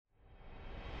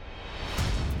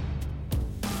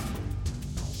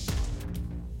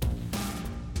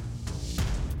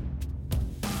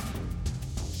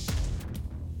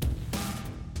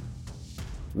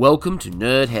Welcome to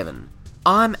Nerd Heaven.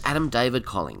 I'm Adam David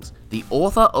Collins, the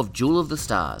author of Jewel of the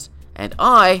Stars, and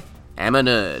I am a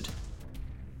nerd.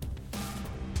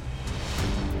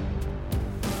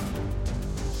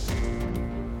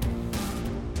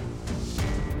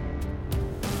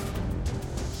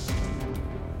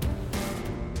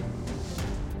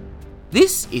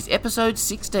 This is episode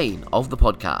 16 of the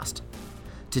podcast.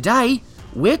 Today,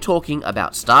 we're talking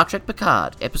about Star Trek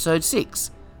Picard, episode 6,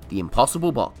 The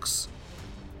Impossible Box.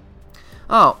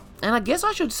 Oh, and I guess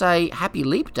I should say Happy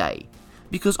Leap Day,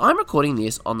 because I'm recording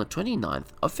this on the 29th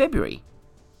of February.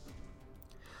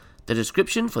 The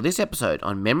description for this episode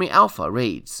on Memory Alpha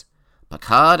reads,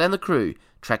 Picard and the crew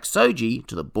track Soji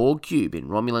to the Borg cube in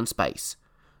Romulan space,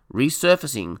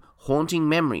 resurfacing haunting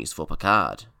memories for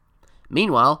Picard.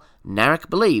 Meanwhile, Narek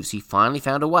believes he finally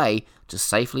found a way to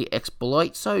safely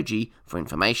exploit Soji for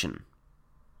information.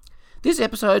 This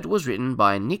episode was written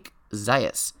by Nick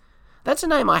Zayas. That's a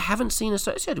name I haven't seen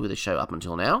associated with the show up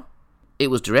until now. It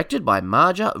was directed by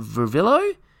Marja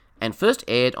Vervillo and first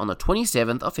aired on the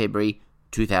 27th of February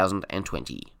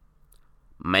 2020.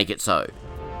 Make it so.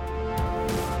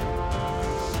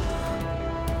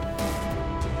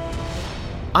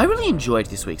 I really enjoyed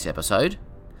this week's episode.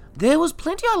 There was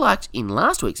plenty I liked in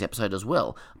last week's episode as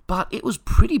well, but it was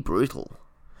pretty brutal.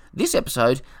 This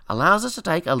episode allows us to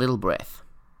take a little breath.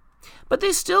 But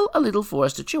there's still a little for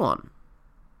us to chew on.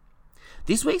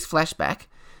 This week's flashback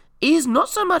is not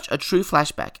so much a true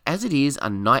flashback as it is a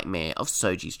nightmare of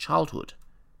Soji's childhood,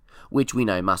 which we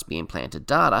know must be implanted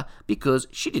data because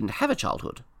she didn't have a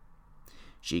childhood.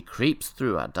 She creeps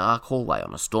through a dark hallway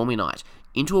on a stormy night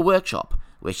into a workshop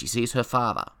where she sees her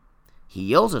father. He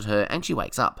yells at her and she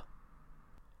wakes up.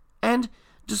 And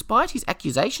despite his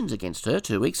accusations against her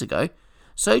 2 weeks ago,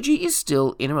 Soji is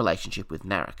still in a relationship with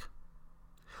Narek.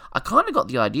 I kind of got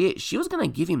the idea she was going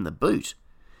to give him the boot,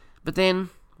 but then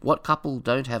what couple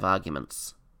don't have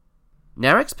arguments?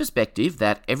 Narek's perspective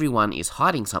that everyone is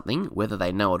hiding something, whether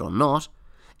they know it or not,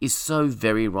 is so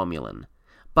very Romulan,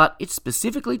 but it's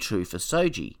specifically true for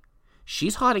Soji.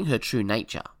 She's hiding her true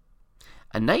nature,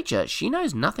 a nature she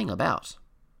knows nothing about.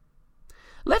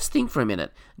 Let's think for a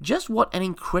minute just what an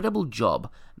incredible job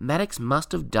Maddox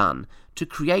must have done to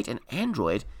create an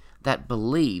android that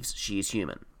believes she is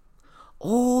human.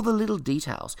 All the little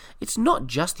details. It's not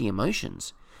just the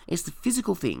emotions. It's the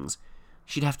physical things.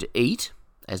 She'd have to eat,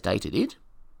 as Data did.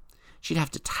 She'd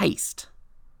have to taste.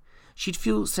 She'd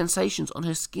feel sensations on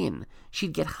her skin.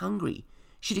 She'd get hungry.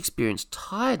 She'd experience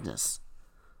tiredness.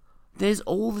 There's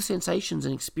all the sensations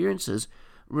and experiences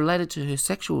related to her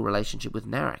sexual relationship with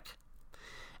Narek.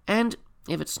 And,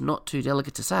 if it's not too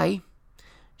delicate to say,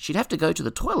 she'd have to go to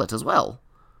the toilet as well.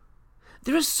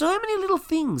 There are so many little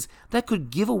things that could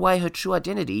give away her true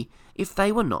identity if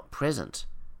they were not present.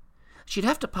 She'd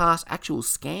have to pass actual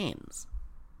scans.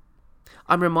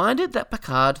 I'm reminded that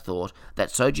Picard thought that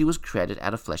Soji was created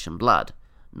out of flesh and blood,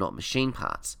 not machine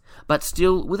parts, but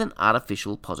still with an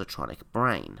artificial positronic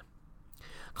brain.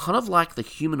 Kind of like the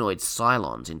humanoid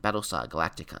Cylons in Battlestar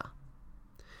Galactica.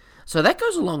 So that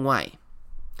goes a long way.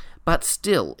 But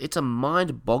still, it's a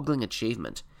mind-boggling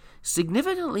achievement,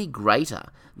 significantly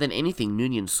greater than anything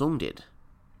Noonien Soong did.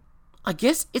 I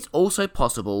guess it's also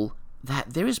possible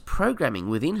that there is programming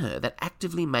within her that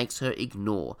actively makes her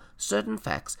ignore certain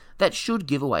facts that should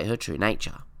give away her true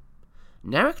nature.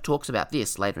 Narek talks about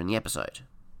this later in the episode.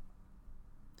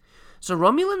 So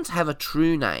Romulans have a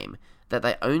true name that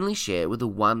they only share with the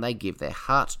one they give their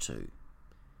heart to.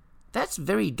 That's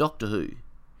very Doctor Who.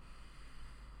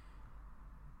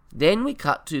 Then we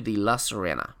cut to the La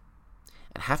Sirena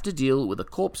and have to deal with a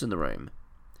corpse in the room.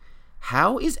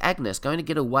 How is Agnes going to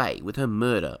get away with her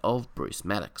murder of Bruce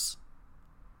Maddox?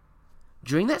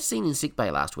 During that scene in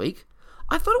sickbay last week,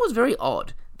 I thought it was very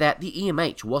odd that the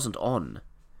EMH wasn't on.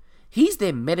 He's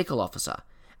their medical officer,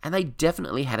 and they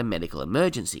definitely had a medical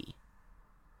emergency.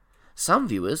 Some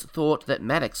viewers thought that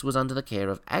Maddox was under the care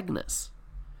of Agnes,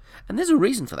 and there's a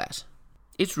reason for that.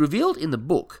 It's revealed in the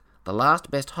book The Last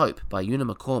Best Hope by Una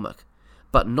McCormack,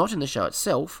 but not in the show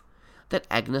itself, that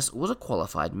Agnes was a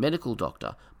qualified medical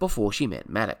doctor before she met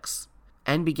Maddox,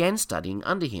 and began studying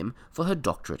under him for her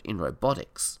doctorate in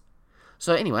robotics.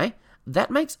 So anyway,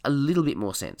 that makes a little bit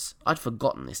more sense. I'd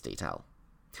forgotten this detail.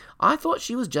 I thought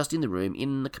she was just in the room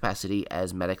in the capacity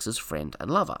as Maddox's friend and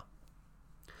lover.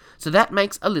 So that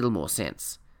makes a little more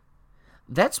sense.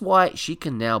 That's why she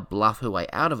can now bluff her way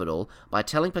out of it all by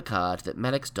telling Picard that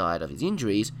Maddox died of his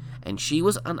injuries and she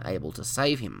was unable to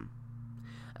save him.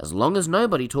 As long as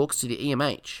nobody talks to the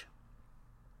EMH.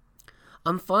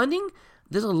 I'm finding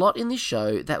there's a lot in this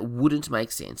show that wouldn't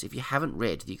make sense if you haven't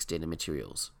read the extended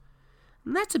materials.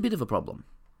 And that's a bit of a problem.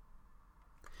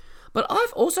 But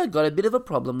I've also got a bit of a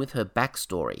problem with her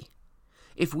backstory.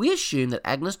 If we assume that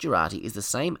Agnes Jurati is the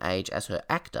same age as her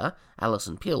actor,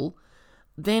 Alison Pill,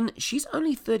 then she's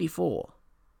only 34.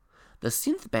 The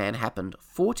synth ban happened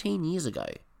 14 years ago.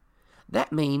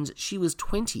 That means she was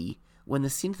 20 when the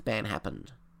synth ban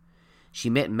happened. She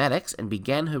met Maddox and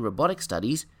began her robotic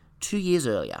studies 2 years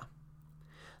earlier.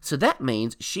 So that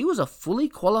means she was a fully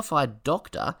qualified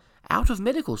doctor out of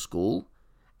medical school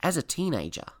as a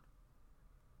teenager.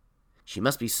 She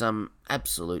must be some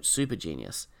absolute super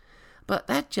genius, but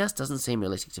that just doesn't seem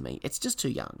realistic to me. It's just too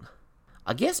young.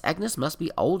 I guess Agnes must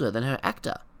be older than her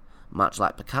actor, much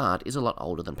like Picard is a lot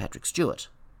older than Patrick Stewart.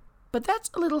 But that's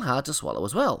a little hard to swallow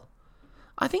as well.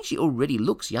 I think she already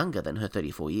looks younger than her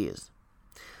 34 years.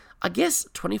 I guess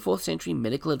 24th century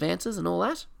medical advances and all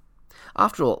that?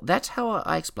 After all, that's how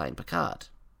I explain Picard.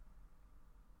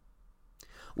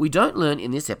 We don't learn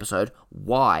in this episode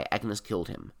why Agnes killed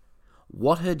him,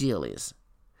 what her deal is,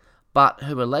 but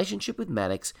her relationship with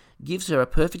Maddox gives her a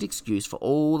perfect excuse for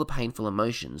all the painful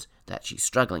emotions that she's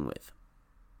struggling with.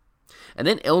 And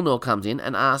then Elnor comes in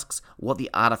and asks what the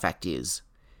artifact is,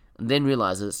 and then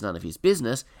realises it's none of his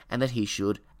business and that he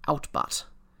should outbutt.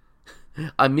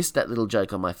 I missed that little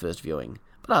joke on my first viewing,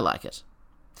 but I like it.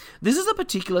 This is a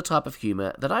particular type of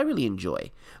humour that I really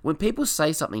enjoy, when people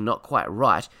say something not quite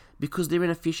right because they're in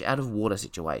a fish out of water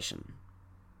situation.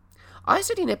 I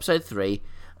said in episode 3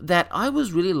 that I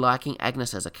was really liking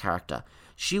Agnes as a character.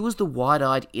 She was the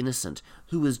wide-eyed innocent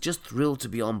who was just thrilled to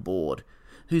be on board,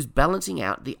 who's balancing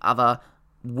out the other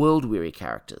world-weary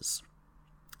characters.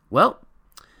 Well,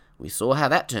 we saw how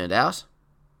that turned out.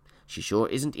 She sure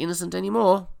isn't innocent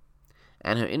anymore,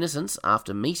 and her innocence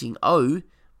after meeting O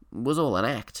was all an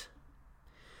act.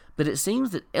 But it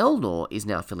seems that Elnor is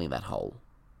now filling that hole.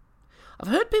 I've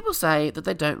heard people say that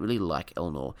they don't really like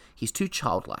Elnor. He's too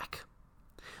childlike.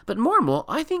 But more and more,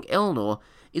 I think Elnor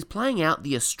is playing out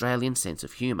the Australian sense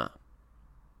of humour.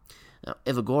 Now,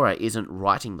 Evagora isn't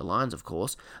writing the lines, of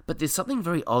course, but there's something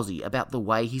very Aussie about the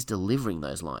way he's delivering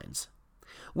those lines.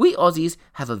 We Aussies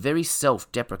have a very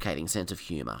self-deprecating sense of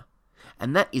humour,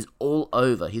 and that is all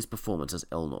over his performance as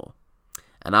Elnor.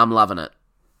 And I'm loving it.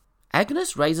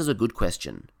 Agnes raises a good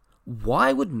question.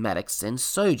 Why would Maddox send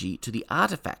Soji to the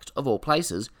artifact of all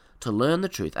places to learn the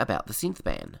truth about the synth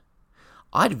ban?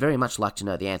 I'd very much like to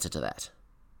know the answer to that.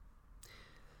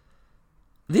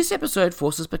 This episode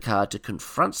forces Picard to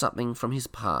confront something from his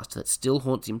past that still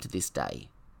haunts him to this day.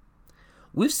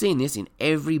 We've seen this in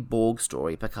every Borg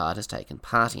story Picard has taken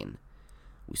part in.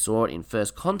 We saw it in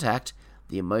First Contact.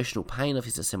 The emotional pain of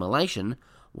his assimilation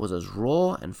was as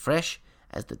raw and fresh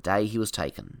as the day he was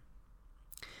taken.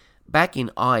 Back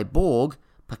in I, Borg,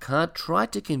 Picard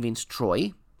tried to convince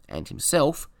Troi, and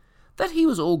himself, that he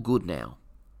was all good now,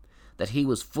 that he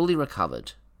was fully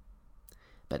recovered.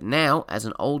 But now, as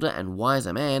an older and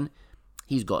wiser man,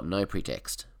 he's got no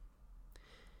pretext.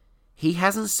 He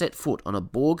hasn't set foot on a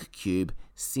Borg cube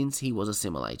since he was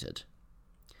assimilated.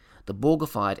 The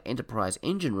Borgified Enterprise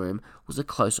engine room was a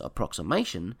close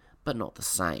approximation, but not the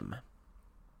same.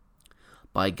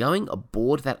 By going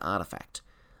aboard that artifact,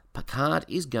 Picard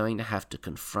is going to have to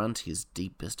confront his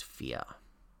deepest fear.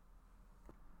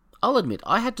 I'll admit,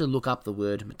 I had to look up the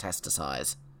word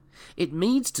metastasize. It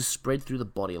means to spread through the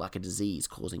body like a disease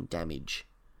causing damage.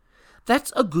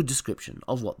 That's a good description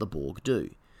of what the Borg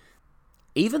do.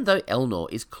 Even though Elnor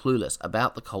is clueless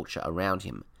about the culture around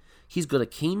him, he's got a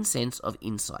keen sense of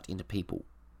insight into people.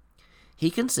 He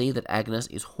can see that Agnes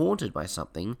is haunted by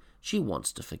something she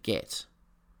wants to forget.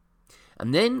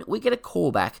 And then we get a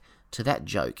callback to that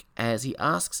joke as he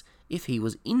asks if he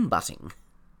was in-butting.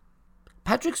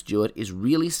 Patrick Stewart is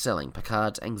really selling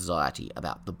Picard's anxiety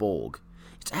about the Borg.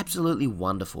 It's absolutely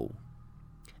wonderful.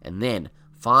 And then,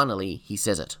 finally, he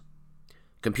says it.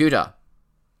 Computer.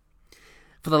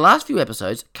 For the last few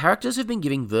episodes, characters have been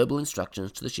giving verbal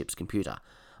instructions to the ship's computer,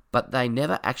 but they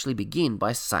never actually begin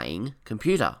by saying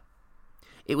computer.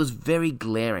 It was very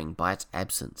glaring by its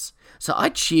absence, so I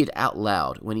cheered out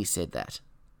loud when he said that.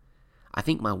 I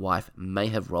think my wife may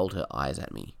have rolled her eyes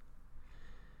at me.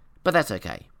 But that's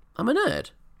okay. I'm a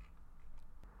nerd.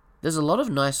 There's a lot of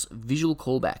nice visual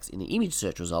callbacks in the image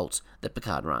search results that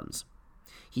Picard runs.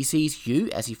 He sees Hugh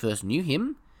as he first knew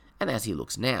him, and as he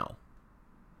looks now.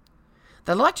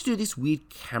 They like to do this weird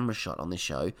camera shot on this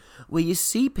show, where you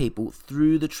see people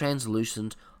through the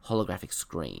translucent holographic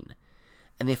screen,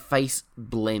 and their face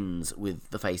blends with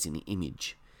the face in the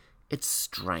image. It's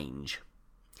strange.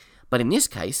 But in this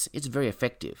case, it's very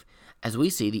effective, as we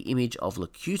see the image of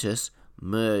Locutus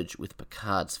merge with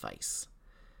Picard's face.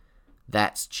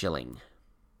 That's chilling.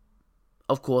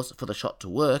 Of course, for the shot to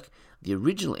work, the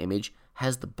original image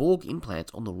has the Borg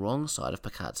implants on the wrong side of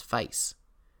Picard's face,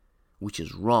 which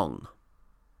is wrong.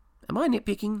 Am I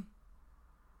nitpicking?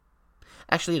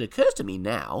 Actually, it occurs to me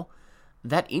now,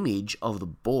 that image of the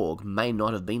Borg may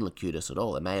not have been Locutus at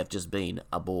all. It may have just been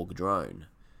a Borg drone,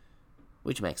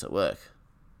 which makes it work.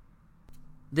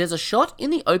 There's a shot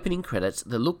in the opening credits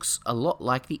that looks a lot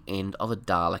like the end of a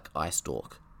Dalek eye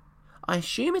stalk. I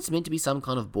assume it's meant to be some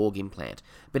kind of Borg implant,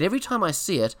 but every time I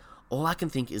see it, all I can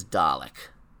think is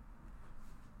Dalek.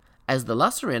 As the La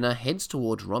Sirena heads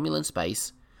towards Romulan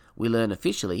space, we learn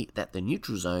officially that the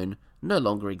neutral zone no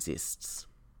longer exists.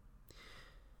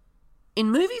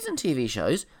 In movies and TV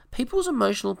shows, people's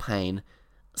emotional pain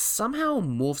somehow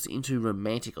morphs into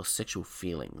romantic or sexual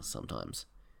feelings sometimes,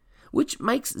 which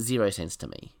makes zero sense to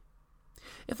me.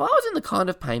 If I was in the kind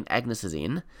of pain Agnes is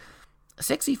in,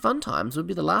 sexy fun times would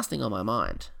be the last thing on my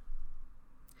mind.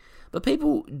 But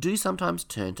people do sometimes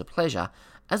turn to pleasure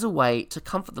as a way to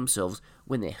comfort themselves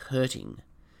when they're hurting.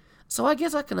 So I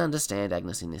guess I can understand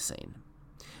Agnes in this scene.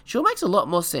 Sure makes a lot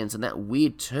more sense than that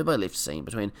weird turbolift scene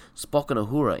between Spock and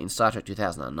Uhura in Star Trek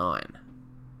 2009.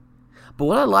 But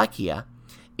what I like here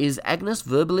is Agnes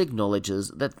verbally acknowledges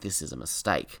that this is a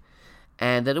mistake,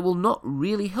 and that it will not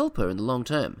really help her in the long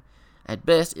term. At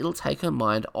best, it'll take her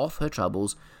mind off her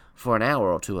troubles for an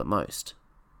hour or two at most.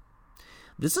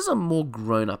 This is a more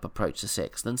grown-up approach to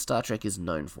sex than Star Trek is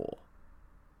known for.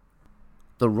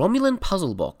 The Romulan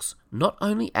puzzle box not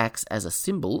only acts as a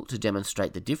symbol to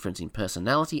demonstrate the difference in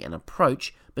personality and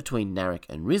approach between Narek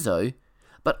and Rizzo,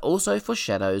 but also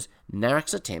foreshadows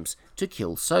Narek's attempts to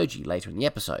kill Soji later in the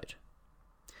episode.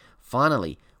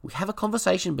 Finally, we have a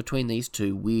conversation between these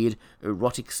two weird,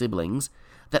 erotic siblings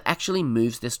that actually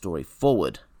moves their story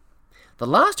forward. The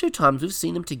last two times we've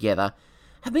seen them together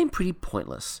have been pretty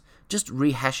pointless, just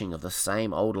rehashing of the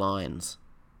same old lines.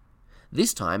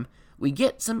 This time, we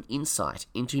get some insight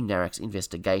into Narek's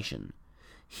investigation.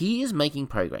 He is making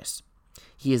progress.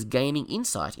 He is gaining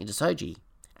insight into Soji,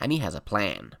 and he has a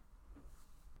plan.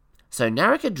 So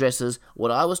Narek addresses what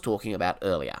I was talking about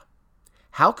earlier.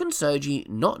 How can Soji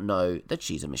not know that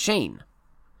she's a machine?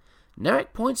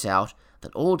 Narek points out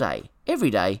that all day, every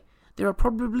day, there are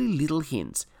probably little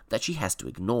hints that she has to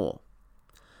ignore.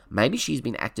 Maybe she's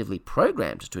been actively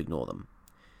programmed to ignore them.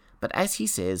 But as he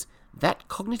says, that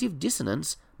cognitive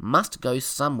dissonance must go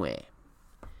somewhere.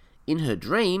 In her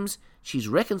dreams, she's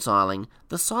reconciling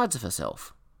the sides of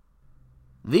herself.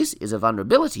 This is a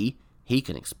vulnerability he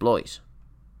can exploit.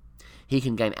 He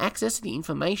can gain access to the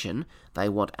information they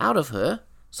want out of her,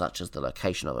 such as the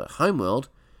location of her homeworld,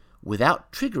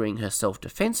 without triggering her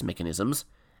self-defense mechanisms,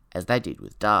 as they did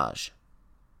with Dahj.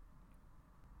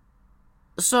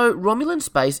 So Romulan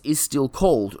space is still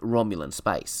called Romulan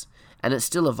space, and it's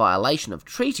still a violation of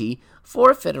treaty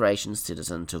for a Federation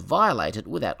citizen to violate it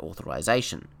without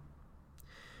authorization.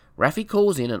 Raffi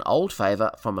calls in an old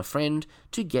favour from a friend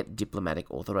to get diplomatic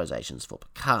authorizations for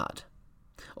Picard.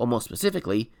 Or more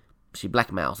specifically, she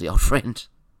blackmails the old friend.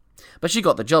 But she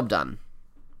got the job done.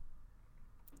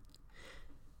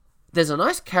 There's a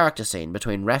nice character scene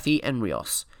between Raffi and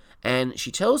Rios, and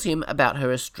she tells him about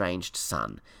her estranged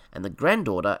son, and the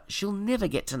granddaughter she'll never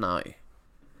get to know.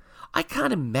 I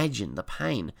can't imagine the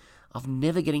pain of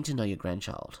never getting to know your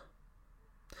grandchild.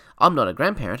 I'm not a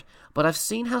grandparent, but I've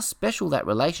seen how special that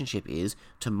relationship is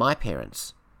to my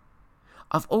parents.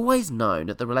 I've always known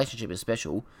that the relationship is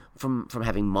special from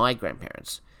having my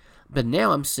grandparents, but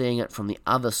now I'm seeing it from the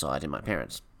other side in my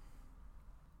parents.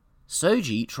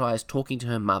 Soji tries talking to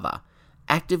her mother,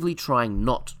 actively trying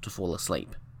not to fall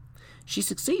asleep. She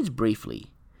succeeds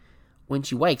briefly. When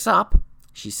she wakes up,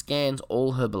 she scans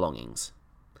all her belongings.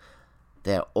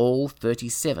 They're all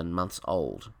 37 months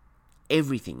old.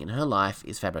 Everything in her life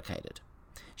is fabricated.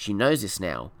 She knows this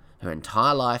now. Her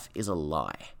entire life is a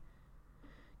lie.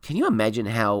 Can you imagine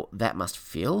how that must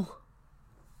feel?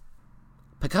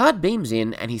 Picard beams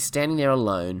in and he's standing there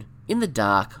alone, in the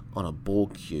dark, on a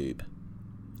Borg cube.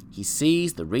 He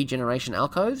sees the regeneration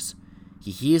alcoves.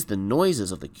 He hears the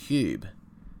noises of the cube.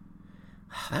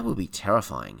 That would be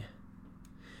terrifying.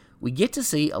 We get to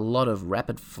see a lot of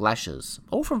rapid flashes,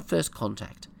 all from First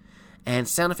Contact, and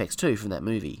sound effects too from that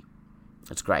movie.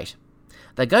 It's great.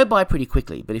 They go by pretty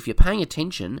quickly, but if you're paying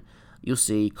attention, you'll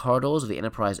see corridors of the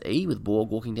Enterprise E with Borg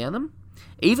walking down them,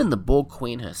 even the Borg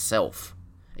Queen herself,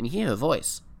 and you hear her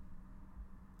voice.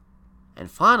 And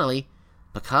finally,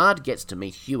 Picard gets to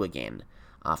meet Hugh again,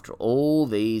 after all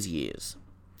these years.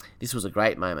 This was a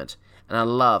great moment, and I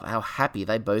love how happy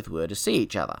they both were to see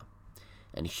each other.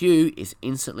 And Hugh is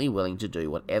instantly willing to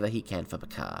do whatever he can for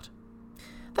Picard.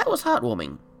 That was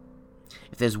heartwarming.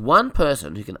 If there's one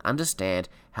person who can understand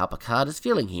how Picard is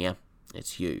feeling here,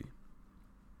 it's Hugh.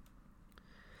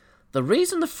 The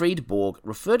reason the freed Borg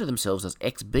refer to themselves as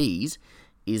XBs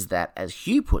is that, as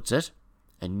Hugh puts it,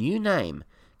 a new name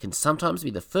can sometimes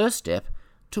be the first step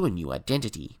to a new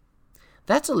identity.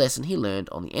 That's a lesson he learned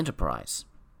on the Enterprise,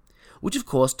 which of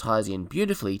course ties in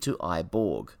beautifully to I,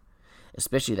 Borg,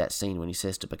 especially that scene when he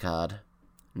says to Picard,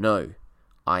 "No,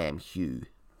 I am Hugh."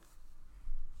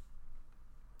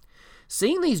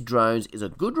 Seeing these drones is a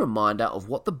good reminder of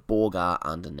what the Borg are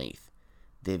underneath.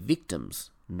 They're victims,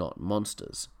 not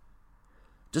monsters.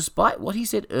 Despite what he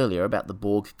said earlier about the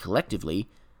Borg collectively,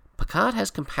 Picard has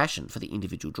compassion for the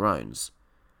individual drones.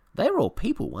 They were all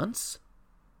people once.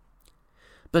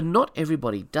 But not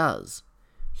everybody does.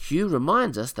 Hugh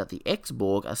reminds us that the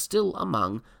ex-Borg are still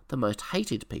among the most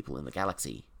hated people in the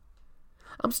galaxy.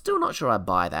 I'm still not sure I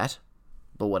buy that,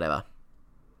 but whatever.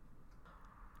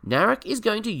 Narek is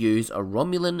going to use a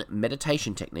Romulan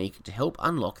meditation technique to help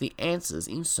unlock the answers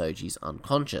in Soji's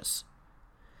unconscious.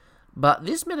 But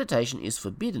this meditation is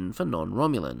forbidden for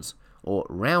non-Romulans, or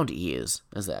round ears,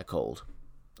 as they are called.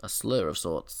 A slur of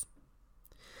sorts.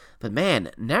 But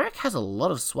man, Narek has a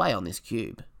lot of sway on this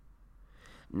cube.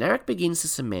 Narek begins to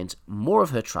cement more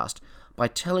of her trust by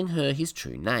telling her his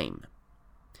true name.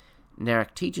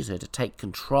 Narek teaches her to take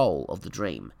control of the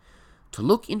dream, to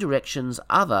look in directions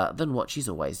other than what she's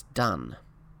always done.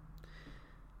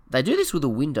 They do this with a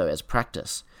window as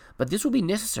practice, but this will be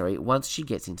necessary once she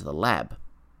gets into the lab.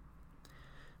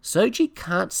 Soji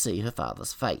can't see her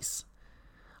father's face.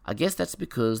 I guess that's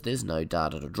because there's no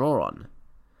data to draw on.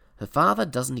 Her father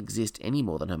doesn't exist any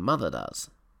more than her mother does.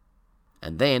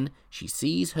 And then she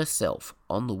sees herself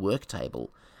on the work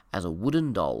table as a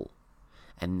wooden doll,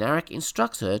 and Narek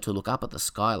instructs her to look up at the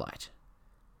skylight.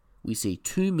 We see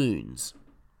 2 moons.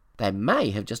 They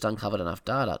may have just uncovered enough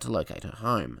data to locate her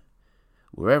home,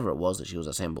 wherever it was that she was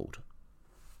assembled.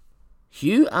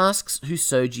 Hugh asks who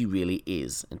Soji really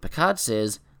is, and Picard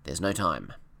says there's no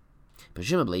time.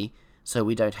 Presumably, so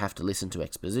we don't have to listen to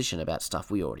exposition about stuff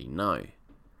we already know.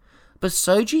 But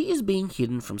Soji is being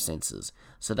hidden from sensors,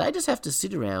 so they just have to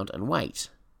sit around and wait.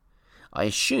 I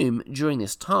assume during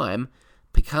this time,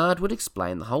 Picard would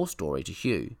explain the whole story to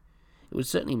Hugh. It would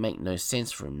certainly make no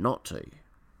sense for him not to.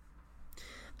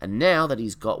 And now that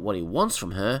he's got what he wants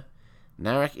from her,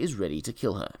 Narek is ready to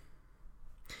kill her.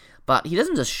 But he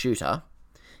doesn't just shoot her.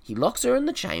 He locks her in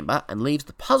the chamber and leaves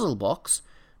the puzzle box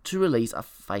to release a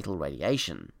fatal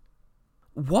radiation.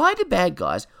 Why do bad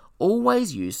guys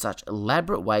always use such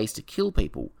elaborate ways to kill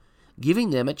people, giving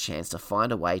them a chance to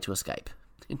find a way to escape?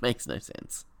 It makes no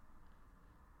sense.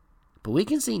 But we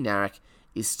can see Narek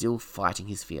is still fighting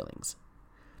his feelings.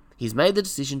 He's made the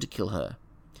decision to kill her.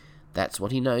 That's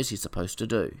what he knows he's supposed to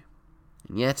do.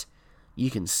 And yet, you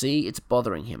can see it's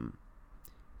bothering him.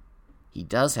 He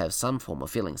does have some form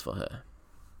of feelings for her.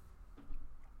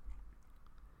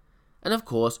 And of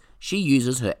course, she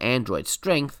uses her android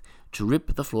strength to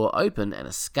rip the floor open and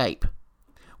escape,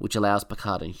 which allows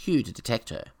Picard and Hugh to detect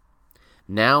her.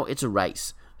 Now it's a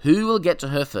race. Who will get to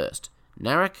her first,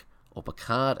 Narek or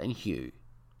Picard and Hugh?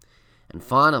 And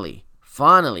finally,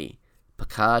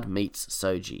 Picard meets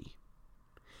Soji.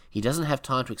 He doesn't have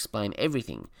time to explain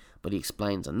everything, but he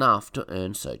explains enough to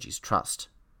earn Soji's trust.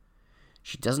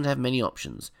 She doesn't have many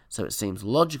options, so it seems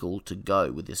logical to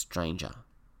go with this stranger.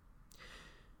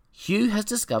 Hugh has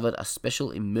discovered a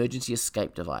special emergency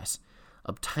escape device,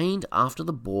 obtained after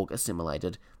the Borg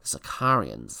assimilated the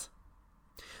Sakarians.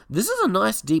 This is a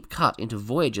nice deep cut into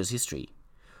Voyager's history.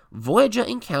 Voyager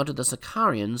encountered the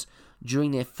Sakarians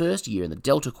during their first year in the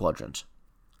Delta Quadrant.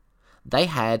 They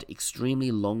had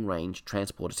extremely long-range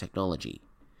transporter technology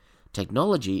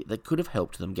that could have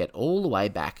helped them get all the way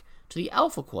back to the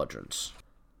Alpha Quadrant.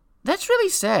 That's really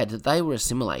sad that they were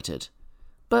assimilated,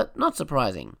 but not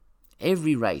surprising.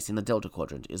 Every race in the Delta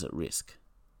Quadrant is at risk.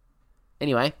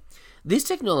 Anyway, this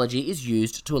technology is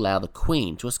used to allow the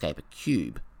Queen to escape a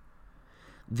cube.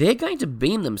 They're going to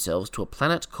beam themselves to a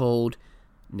planet called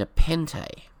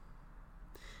Nepenthe.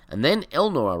 And then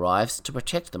Elnor arrives to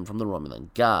protect them from the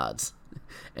Romulan guards,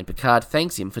 and Picard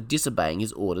thanks him for disobeying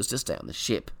his orders to stay on the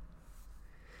ship.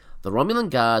 The Romulan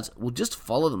guards will just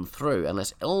follow them through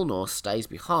unless Elnor stays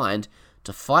behind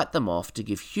to fight them off to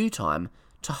give Hugh time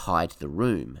to hide the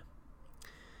room.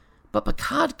 But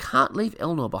Picard can't leave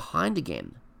Elnor behind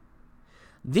again.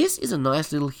 This is a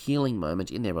nice little healing moment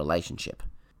in their relationship,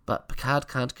 but Picard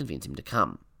can't convince him to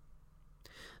come.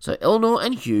 So Elnor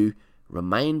and Hugh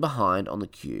remain behind on the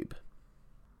cube.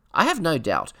 I have no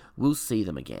doubt we'll see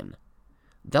them again.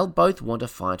 They'll both want to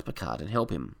find Picard and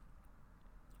help him.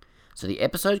 So the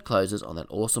episode closes on that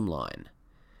awesome line.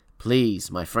 Please,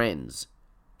 my friends,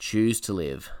 choose to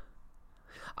live.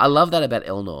 I love that about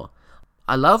Elnor.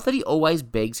 I love that he always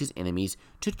begs his enemies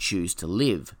to choose to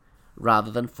live,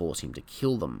 rather than force him to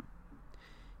kill them.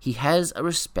 He has a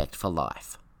respect for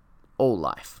life. All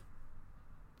life.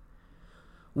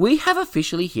 We have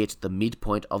officially hit the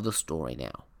midpoint of the story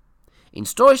now. In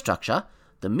story structure,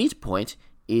 the midpoint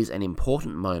is an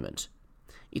important moment.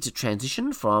 It's a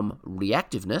transition from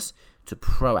reactiveness to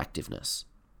proactiveness.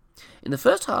 In the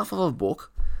first half of a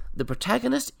book, the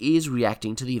protagonist is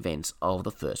reacting to the events of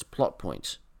the first plot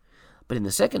point. But in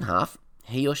the second half,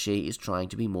 he or she is trying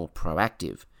to be more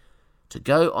proactive, to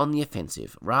go on the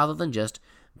offensive rather than just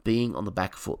being on the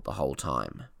back foot the whole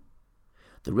time.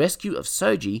 The rescue of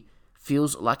Soji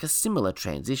feels like a similar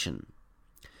transition.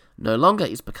 No longer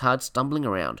is Picard stumbling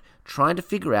around trying to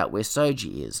figure out where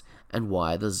Soji is and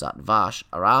why the Zhat Vash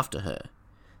are after her.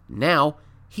 Now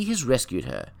he has rescued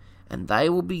her, and they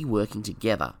will be working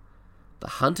together. The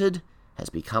hunted has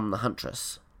become the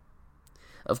huntress.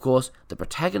 Of course, the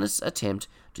protagonist's attempt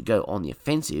to go on the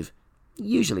offensive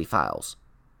usually fails.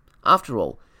 After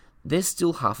all, there's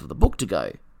still half of the book to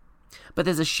go, but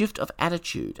there's a shift of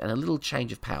attitude and a little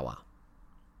change of power.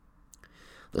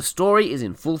 The story is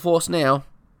in full force now.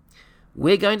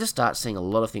 We're going to start seeing a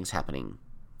lot of things happening.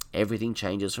 Everything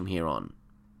changes from here on,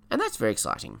 and that's very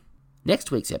exciting.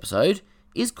 Next week's episode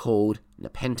is called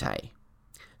Nepenthe,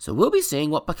 so we'll be seeing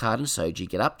what Picard and Soji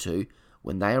get up to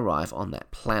when they arrive on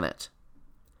that planet.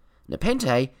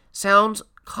 Nepenthe sounds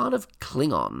kind of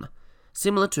Klingon,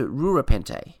 similar to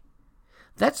Rurapente.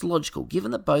 That's logical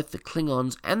given that both the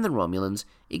Klingons and the Romulans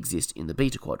exist in the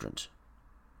Beta Quadrant.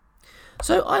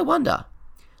 So I wonder,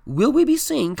 will we be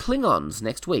seeing Klingons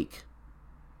next week?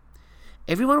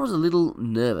 Everyone was a little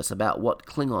nervous about what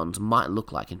Klingons might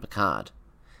look like in Picard.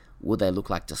 Would they look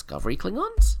like Discovery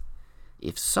Klingons?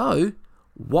 If so,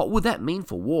 what would that mean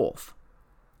for Worf?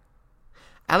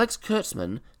 Alex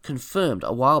Kurtzman confirmed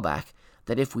a while back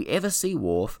that if we ever see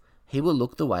Worf, he will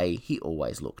look the way he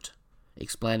always looked,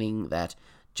 explaining that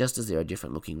just as there are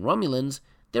different looking Romulans,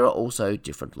 there are also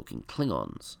different looking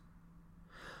Klingons.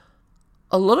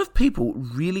 A lot of people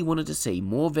really wanted to see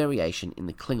more variation in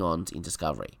the Klingons in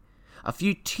Discovery. A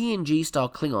few TNG-style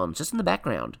Klingons just in the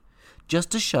background, just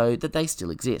to show that they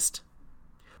still exist.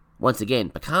 Once again,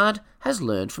 Picard has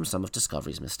learned from some of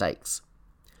Discovery's mistakes.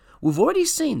 We've already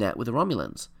seen that with the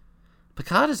Romulans.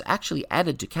 Picard has actually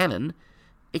added to canon,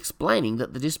 explaining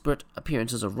that the disparate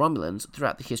appearances of Romulans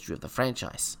throughout the history of the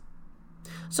franchise.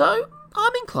 So,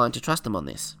 I'm inclined to trust them on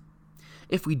this.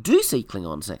 If we do see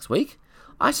Klingons next week,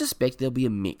 I suspect there'll be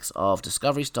a mix of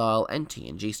Discovery style and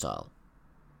TNG style.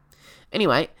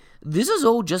 Anyway, this is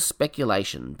all just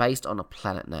speculation based on a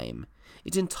planet name.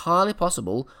 It's entirely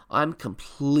possible I'm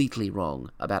completely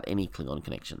wrong about any Klingon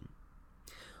connection.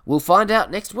 We'll find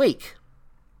out next week.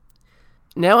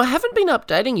 Now, I haven't been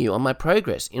updating you on my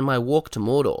progress in my walk to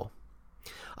Mordor.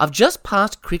 I've just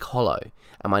passed Crick Hollow,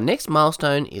 and my next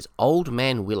milestone is Old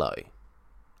Man Willow.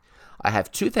 I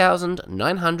have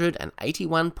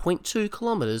 2,981.2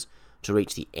 kilometres to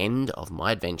reach the end of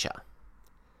my adventure.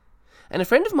 And a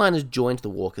friend of mine has joined the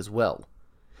walk as well.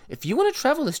 If you want to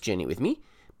travel this journey with me,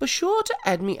 be sure to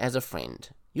add me as a friend.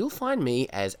 You'll find me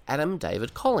as Adam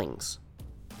David Collings.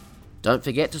 Don't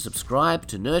forget to subscribe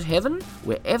to Nerd Heaven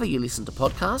wherever you listen to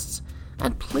podcasts,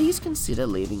 and please consider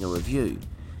leaving a review.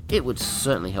 It would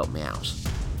certainly help me out.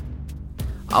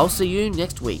 I'll see you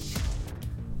next week.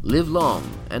 Live long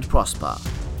and prosper.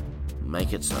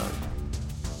 Make it so.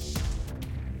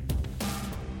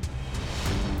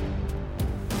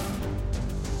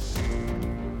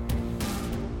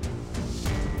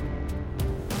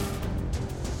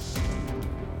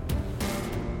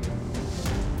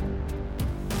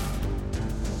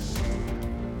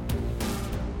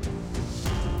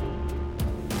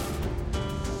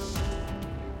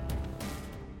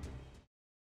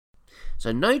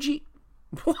 So Noji...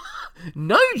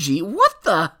 Noji? What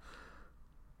the...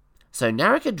 So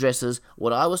Narek addresses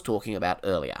what I was talking about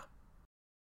earlier.